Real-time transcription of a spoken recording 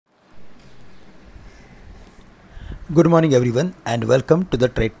Good morning, everyone, and welcome to the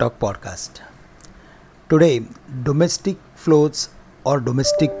Trade Talk podcast. Today, domestic floats or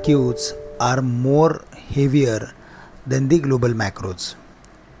domestic cues are more heavier than the global macros.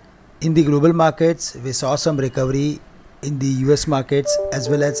 In the global markets, we saw some recovery. In the US markets as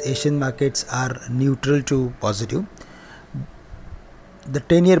well as Asian markets are neutral to positive. The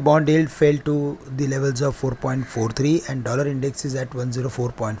 10-year bond yield fell to the levels of 4.43 and dollar index is at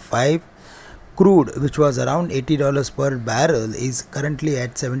 104.5. Crude, which was around $80 per barrel, is currently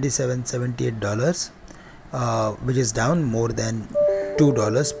at $77-78, which is down more than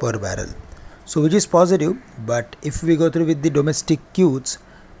 $2 per barrel. So, which is positive. But if we go through with the domestic cues,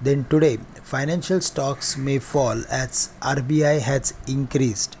 then today financial stocks may fall as RBI has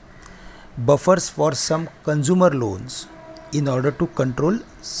increased buffers for some consumer loans in order to control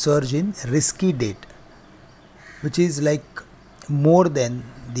surge in risky debt, which is like more than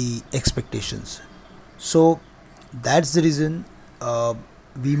the expectations. So that's the reason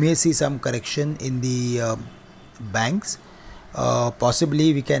we may see some correction in the banks.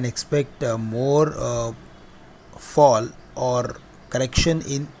 Possibly we can expect more fall or correction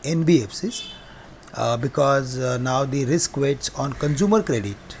in NBFCs because now the risk weights on consumer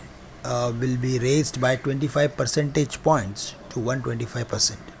credit will be raised by 25 percentage points to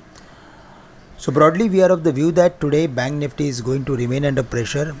 125%. So broadly, we are of the view that today Bank Nifty is going to remain under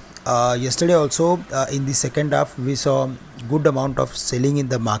pressure. Yesterday also in the second half, we saw good amount of selling in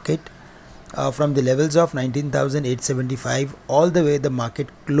the market from the levels of 19,875 all the way the market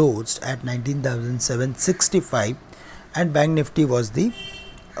closed at 19,765, and Bank Nifty was the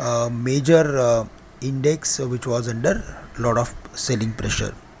major index which was under a lot of selling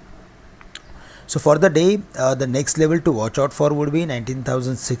pressure. So for the day, the next level to watch out for would be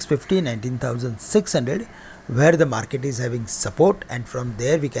 19,650, 19,600, where the market is having support, and from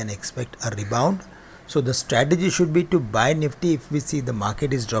there we can expect a rebound. So the strategy should be to buy Nifty if we see the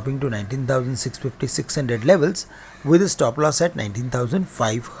market is dropping to 19,650, 600 levels with a stop loss at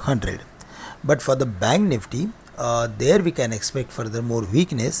 19,500. But for the Bank Nifty, there we can expect further more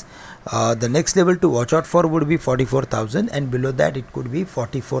weakness. The next level to watch out for would be 44,000, and below that it could be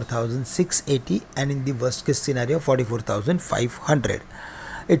 44,680, and in the worst case scenario 44,500.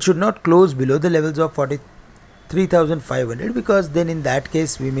 It should not close below the levels of 43,500 because then in that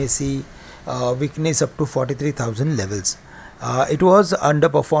case we may see weakness up to 43,000 levels. It was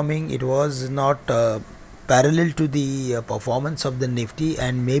underperforming. It was not parallel to the performance of the Nifty,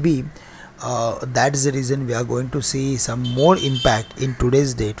 and maybe that is the reason we are going to see some more impact in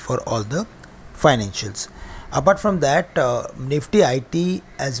today's date for all the financials. Apart from that, Nifty IT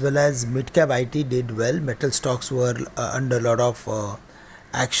as well as mid-cap IT did well. Metal stocks were under a lot of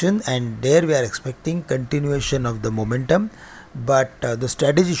action, and there we are expecting continuation of the momentum. But the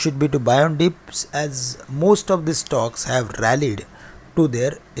strategy should be to buy on dips, as most of the stocks have rallied to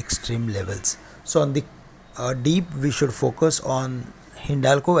their extreme levels. So on the deep, we should focus on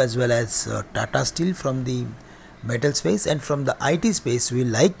Hindalco as well as Tata Steel from the metal space, and from the IT space we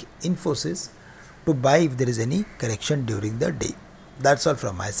like Infosys to buy if there is any correction during the day. That's all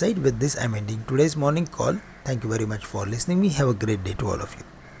from my side. With this, I'm ending today's morning call. Thank you very much for listening me. Have a great day to all of you.